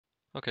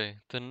Okay,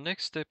 the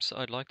next steps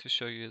I'd like to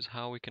show you is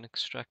how we can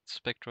extract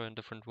spectra in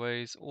different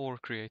ways or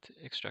create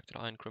extracted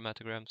ion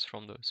chromatograms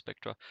from those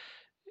spectra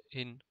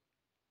in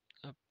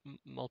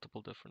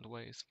multiple different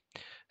ways.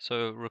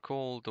 So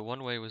recall the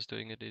one way was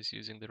doing it is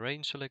using the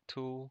range select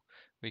tool.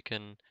 We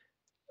can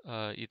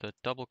either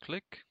double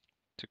click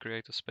to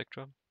create a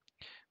spectra.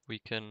 We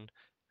can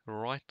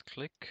right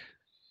click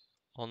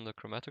on the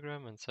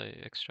chromatogram and say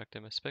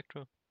extract MS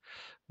spectra.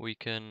 We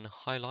can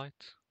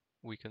highlight.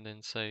 We can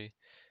then say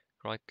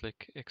right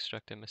click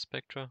extract MS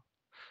spectra,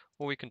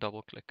 or we can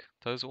double click.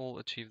 Those all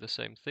achieve the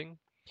same thing.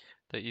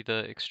 They either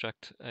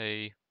extract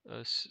a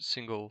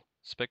single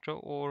spectra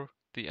or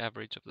the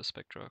average of the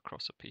spectra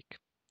across a peak.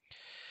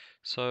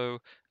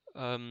 So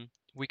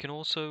we can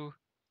also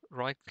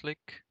right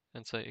click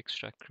and say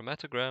extract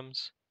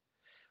chromatograms.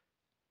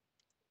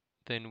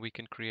 Then we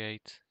can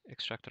create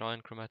extracted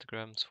ion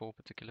chromatograms for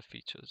particular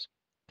features.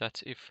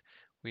 That's if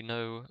we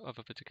know of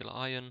a particular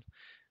ion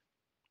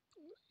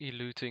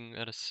eluting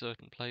at a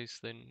certain place,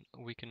 then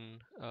we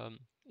can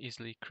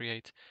easily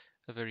create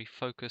a very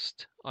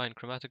focused ion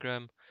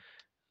chromatogram.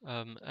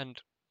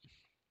 And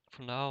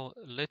for now,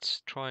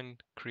 let's try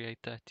and create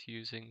that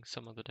using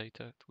some of the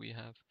data that we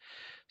have.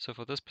 So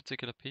for this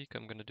particular peak,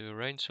 I'm going to do a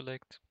range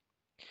select.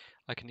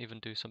 I can even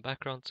do some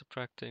background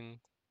subtracting.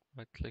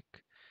 Right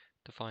click,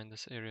 define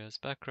this area as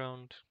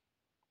background.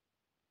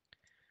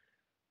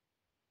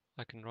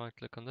 I can right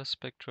click on this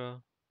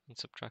spectra and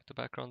subtract the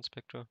background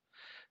spectra.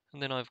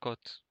 And then I've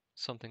got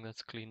something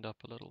that's cleaned up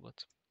a little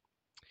bit.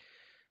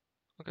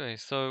 Okay,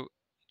 so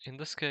in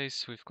this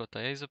case, we've got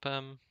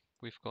diazepam.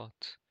 We've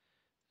got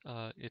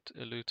it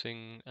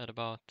eluting at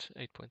about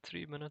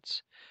 8.3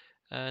 minutes.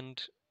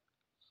 And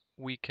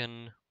we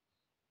can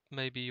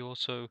maybe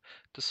also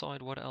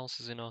decide what else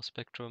is in our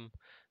spectrum.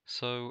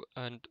 So,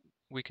 and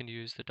we can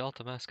use the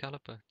delta mass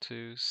caliper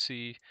to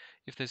see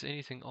if there's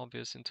anything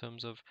obvious in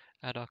terms of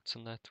adducts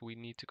and that we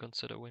need to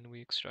consider when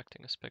we're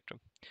extracting a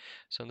spectrum.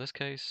 So in this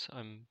case,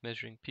 I'm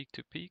measuring peak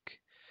to peak.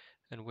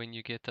 And when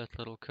you get that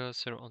little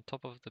cursor on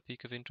top of the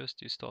peak of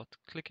interest, you start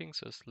clicking.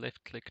 So it's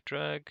left click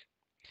drag,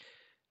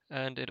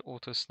 and it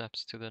auto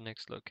snaps to the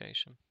next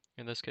location.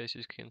 In this case,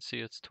 you can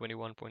see it's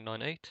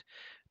 21.98.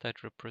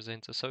 That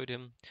represents a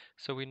sodium.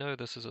 So we know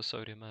this is a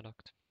sodium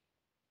adduct.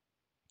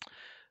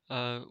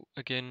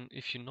 Again,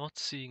 if you're not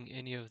seeing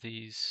any of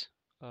these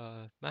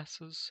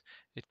masses,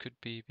 it could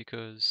be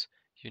because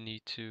you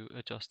need to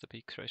adjust the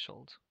peak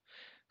threshold.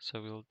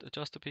 So we'll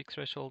adjust the peak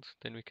threshold,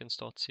 then we can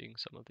start seeing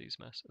some of these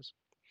masses.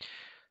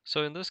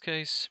 So in this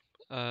case,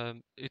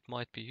 it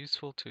might be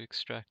useful to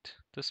extract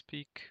this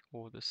peak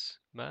or this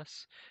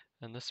mass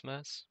and this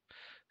mass.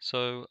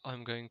 So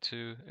I'm going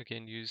to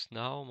again use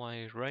now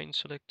my range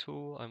select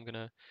tool. I'm going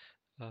to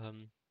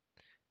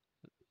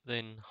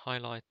then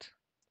highlight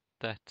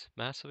that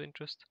mass of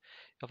interest.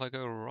 If I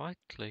go right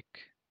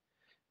click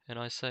and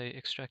I say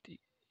extract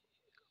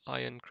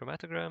ion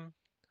chromatogram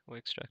or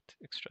extract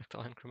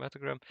ion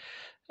chromatogram,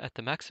 at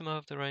the maxima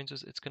of the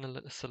ranges, it's going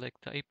to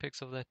select the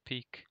apex of that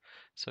peak,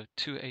 so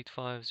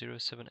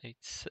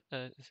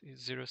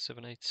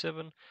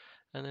 285.0787,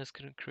 and it's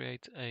going to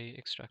create a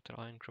extracted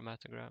ion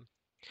chromatogram.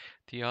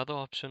 The other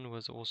option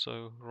was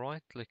also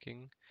right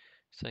clicking,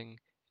 saying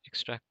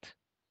extract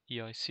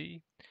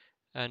EIC,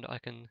 and I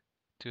can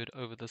do it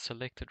over the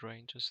selected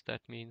ranges.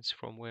 That means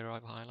from where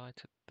I've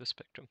highlighted the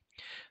spectrum.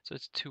 So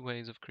it's two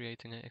ways of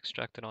creating an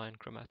extracted ion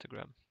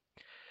chromatogram.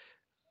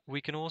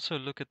 We can also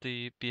look at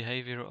the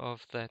behavior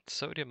of that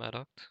sodium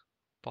adduct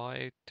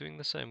by doing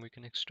the same. We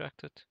can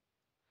extract it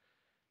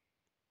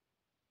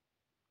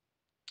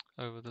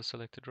over the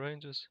selected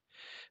ranges,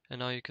 and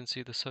now you can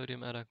see the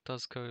sodium adduct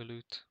does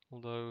co-elute,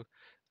 although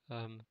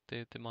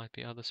there might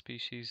be other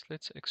species.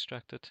 Let's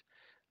extract it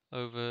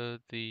over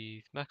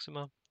the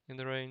maxima in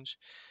the range,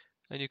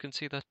 and you can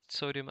see that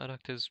sodium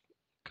adduct is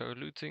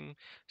co-eluting.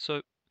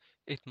 So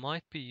it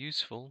might be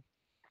useful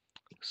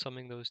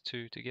summing those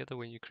two together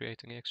when you're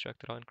creating an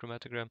extracted ion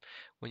chromatogram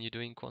when you're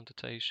doing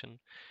quantitation,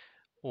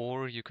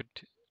 or you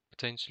could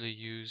potentially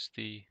use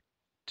the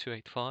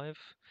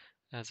 285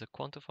 as a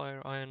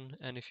quantifier ion,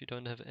 and if you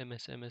don't have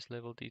MS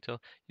level detail,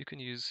 you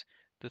can use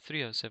the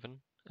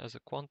 307 as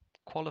a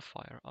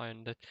qualifier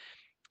ion, that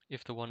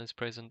if the one is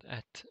present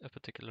at a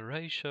particular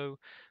ratio,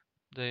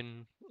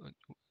 then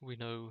we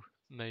know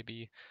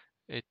maybe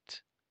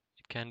it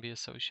can be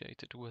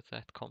associated with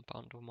that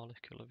compound or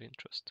molecule of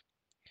interest.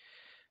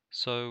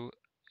 So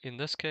in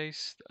this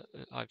case,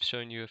 I've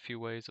shown you a few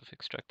ways of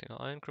extracting an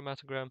ion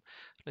chromatogram.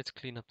 Let's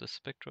clean up the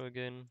spectra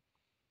again.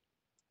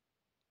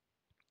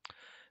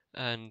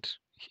 And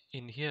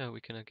in here,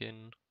 we can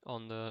again,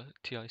 on the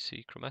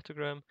TIC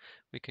chromatogram,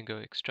 we can go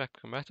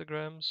extract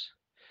chromatograms.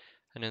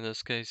 And in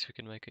this case, we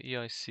can make an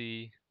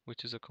EIC,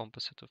 which is a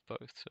composite of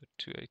both. So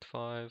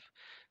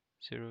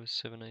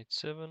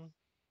 285.0787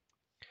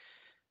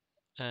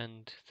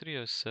 and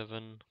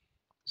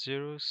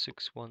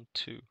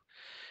 307.0612.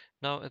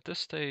 Now at this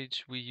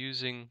stage, we're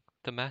using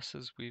the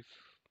masses we've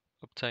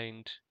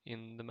obtained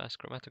in the mass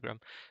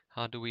chromatogram.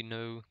 How do we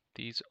know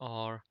these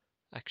are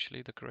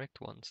actually the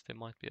correct ones. There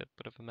might be a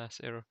bit of a mass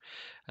error,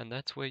 and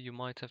that's where you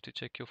might have to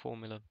check your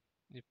formula.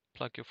 You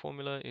plug your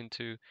formula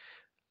into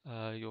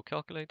your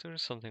calculator,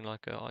 something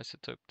like an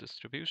isotope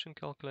distribution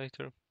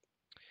calculator.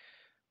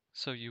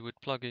 So you would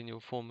plug in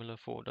your formula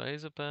for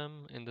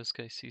diazepam, in this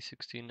case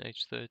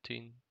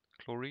C16H13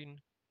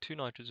 chlorine, 2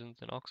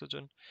 nitrogens and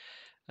oxygen,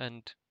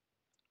 and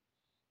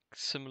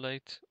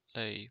simulate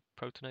a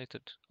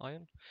protonated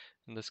ion.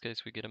 In this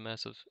case we get a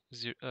mass of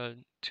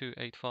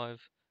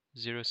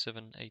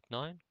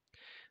 2850789,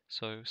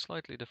 so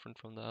slightly different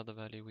from the other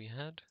value we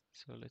had,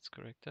 so let's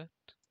correct that,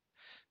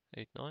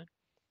 89.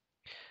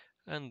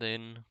 And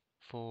then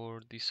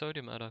for the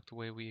sodium adduct, the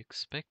way we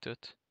expect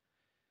it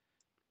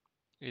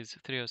is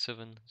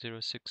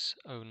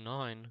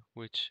 3070609,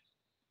 which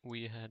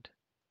we had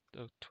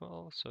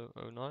 012, so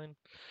 09.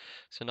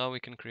 So now we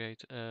can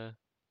create a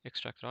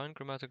extracted ion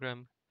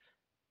chromatogram,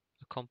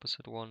 a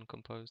composite one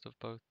composed of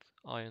both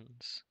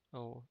ions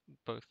or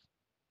both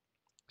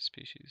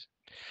species.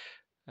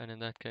 And in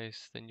that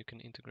case, then you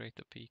can integrate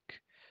the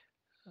peak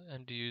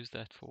and use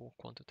that for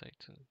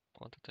quantitative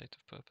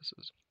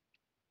purposes.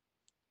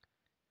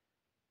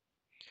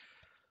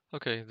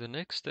 Okay, the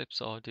next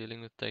steps are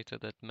dealing with data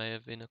that may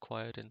have been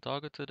acquired in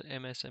targeted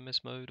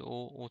MSMS mode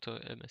or auto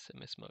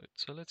MSMS mode.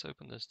 So let's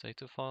open this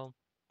data file.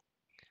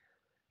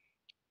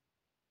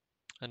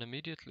 And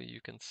immediately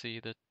you can see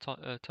that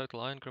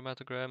total ion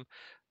chromatogram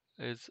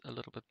is a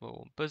little bit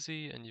more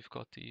busy, and you've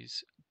got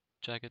these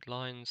jagged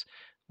lines,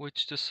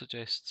 which just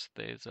suggests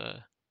there's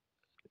a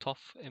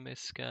TOF MS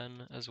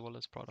scan as well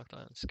as product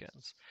ion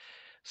scans.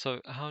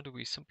 So how do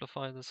we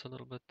simplify this a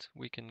little bit?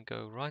 We can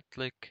go right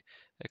click,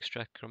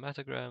 extract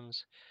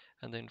chromatograms,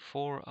 and then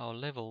for our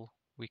level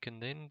we can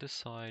then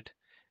decide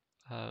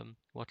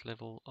what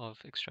level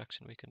of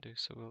extraction we can do.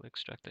 So we'll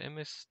extract the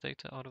MS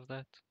data out of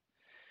that,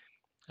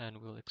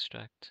 and we'll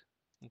extract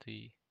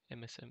the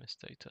MSMS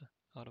data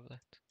out of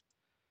that.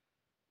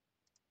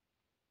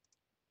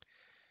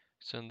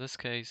 So in this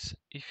case,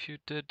 if you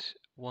did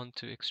want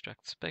to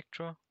extract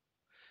spectra,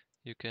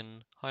 you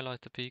can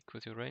highlight the peak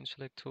with your range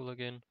select tool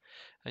again,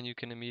 and you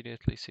can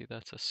immediately see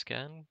that's a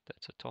scan,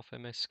 that's a TOF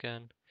MS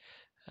scan,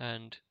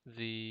 and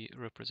the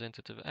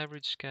representative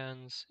average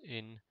scans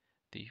in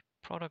the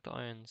product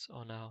ions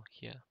are now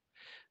here.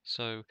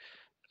 So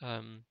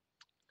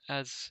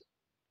as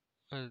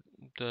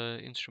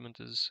the instrument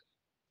is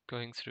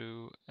going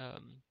through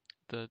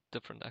the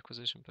different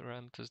acquisition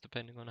parameters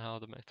depending on how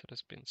the method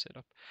has been set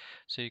up.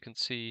 So you can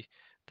see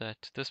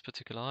that this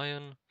particular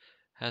ion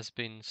has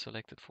been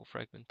selected for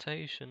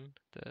fragmentation,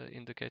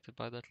 indicated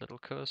by that little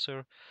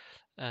cursor,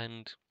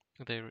 and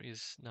there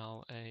is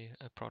now a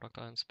product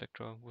ion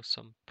spectra with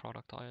some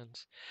product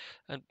ions.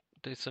 And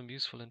there's some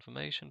useful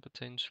information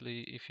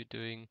potentially if you're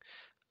doing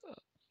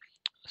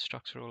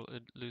structural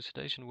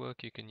elucidation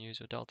work. You can use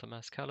your delta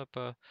mass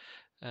caliper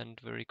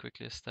and very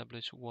quickly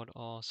establish what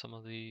are some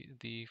of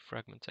the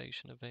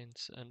fragmentation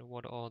events and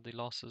what are the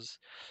losses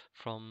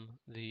from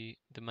the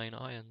main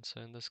ion.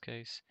 So in this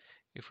case,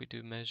 if we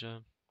do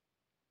measure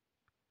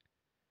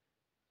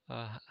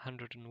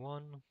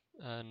 101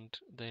 and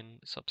then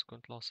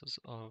subsequent losses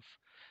of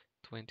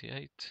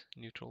 28,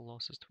 neutral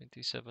losses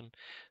 27,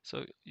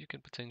 so you can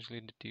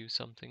potentially deduce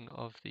something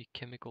of the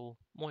chemical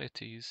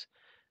moieties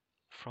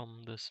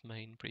from this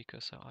main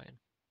precursor ion.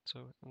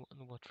 So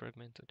what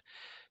fragmented.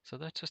 So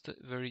that's just a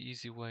very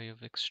easy way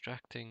of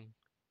extracting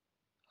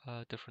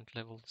different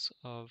levels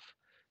of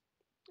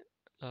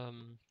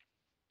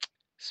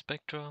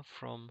spectra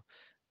from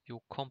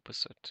your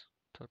composite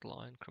total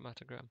ion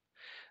chromatogram.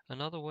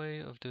 Another way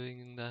of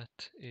doing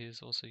that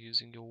is also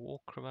using your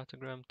walk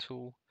chromatogram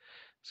tool.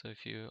 So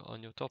if you're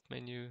on your top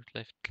menu,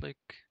 left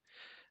click,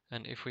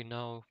 and if we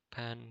now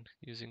pan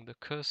using the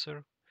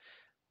cursor,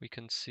 we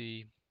can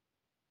see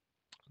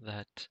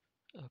that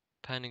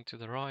panning to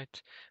the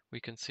right, we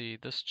can see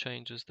this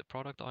changes the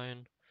product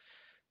ion.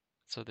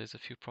 So there's a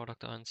few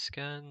product ion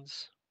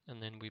scans,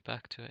 and then we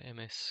back to a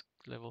MS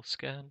level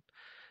scan,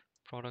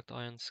 product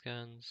ion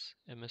scans,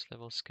 MS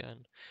level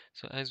scan.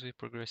 So as we're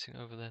progressing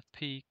over that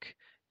peak,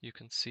 you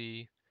can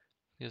see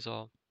here's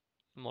our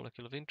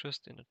molecule of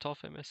interest in a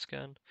TOF MS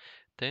scan.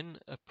 Then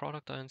a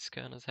product ion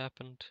scan has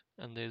happened,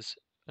 and there's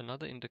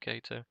another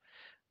indicator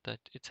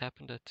that it's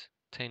happened at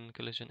 10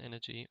 collision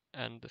energy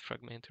and the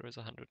fragmenter is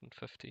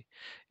 150.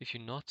 If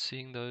you're not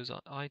seeing those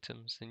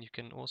items, then you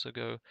can also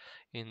go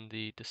in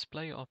the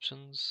display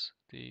options,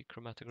 the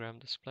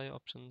chromatogram display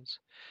options,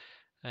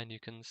 and you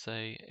can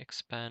say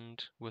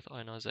expand with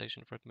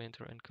ionization,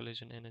 fragmenter, and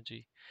collision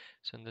energy.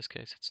 So in this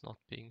case, it's not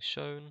being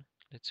shown.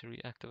 Let's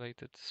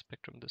reactivate it,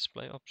 spectrum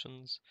display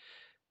options,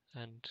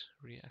 and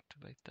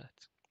reactivate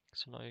that.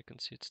 So now you can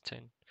see it's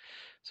 10.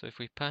 So if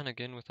we pan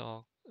again with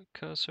our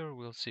cursor,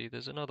 we'll see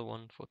there's another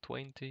one for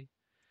 20,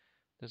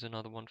 there's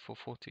another one for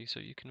 40. So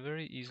you can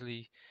very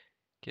easily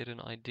get an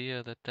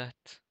idea that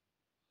that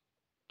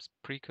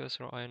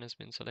precursor ion has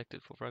been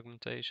selected for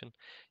fragmentation.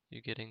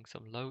 You're getting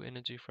some low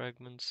energy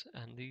fragments,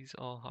 and these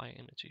are high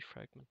energy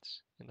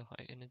fragments in the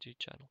high energy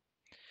channel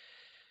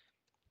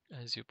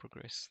as you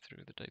progress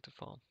through the data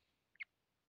file.